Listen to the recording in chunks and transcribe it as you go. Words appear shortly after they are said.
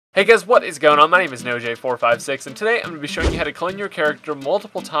Hey guys, what is going on? My name is NoJ456 and today I'm going to be showing you how to clone your character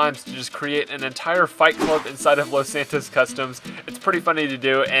multiple times to just create an entire fight club inside of Los Santos Customs. It's pretty funny to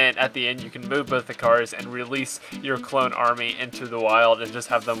do, and at the end you can move both the cars and release your clone army into the wild and just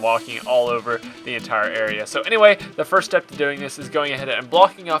have them walking all over the entire area. So anyway, the first step to doing this is going ahead and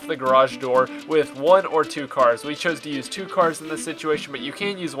blocking off the garage door with one or two cars. We chose to use two cars in this situation, but you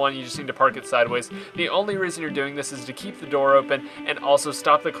can use one, you just need to park it sideways. The only reason you're doing this is to keep the door open and also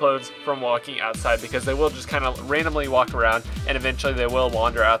stop the clothes from walking outside, because they will just kind of randomly walk around and eventually they will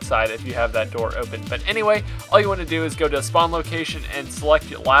wander outside if you have that door open. But anyway, all you want to do is go to a spawn location and select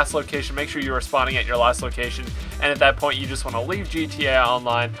your last location. Make sure you are spawning at your last location, and at that point you just want to leave GTA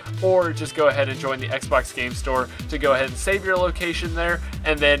Online or just go ahead and join the Xbox Game Store to go ahead and save your location there,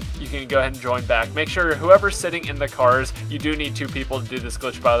 and then you can go ahead and join back. Make sure whoever's sitting in the cars, you do need two people to do this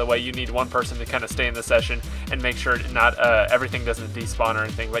glitch, by the way. You need one person to kind of stay in the session and make sure not everything doesn't despawn or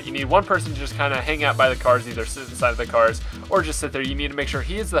anything, but you need one person to just kind of hang out by the cars, either sit inside of the cars or just sit there. You need to make sure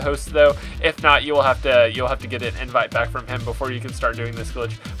he is the host though. If not, you'll have to get an invite back from him before you can start doing this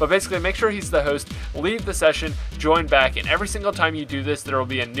glitch. But basically, make sure he's the host, leave the session, join back, and every single time you do this, there will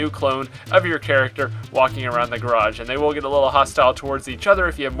be a new clone of your character walking around the garage, and they will get a little hostile towards each other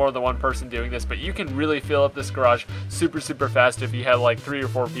if you have more than one person doing this. But you can really fill up this garage super fast if you have like 3 or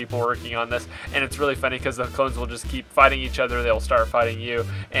 4 people working on this. And it's really funny because the clones will just keep fighting each other, they'll start fighting you,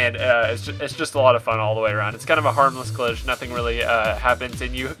 and it's just a lot of fun all the way around. It's kind of a harmless glitch, nothing really happens,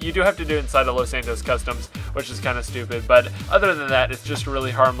 and you do have to do it inside of Los Santos Customs, which is kind of stupid, but other than that, it's just a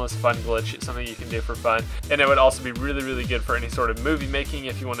really harmless fun glitch. It's something you can do for fun, and it would also be really good for any sort of movie making.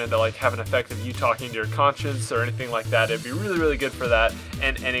 If you wanted to like have an effect of you talking to your conscience or anything like that, it'd be really good for that.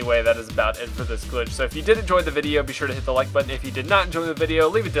 And anyway, that is about it for this glitch. So if you did enjoy the video, be sure to hit the like button. If you did not enjoy the video,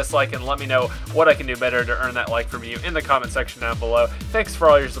 leave a dislike and let me know what I can do better to earn that like from you in the comment section down below. Thanks for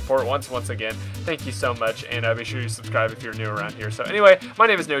all your support once again. Thank you so much, and be sure you subscribe if you're new around here. So anyway, my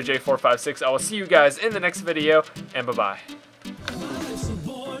name is NoJ456. I will see you guys in the next video, and bye-bye.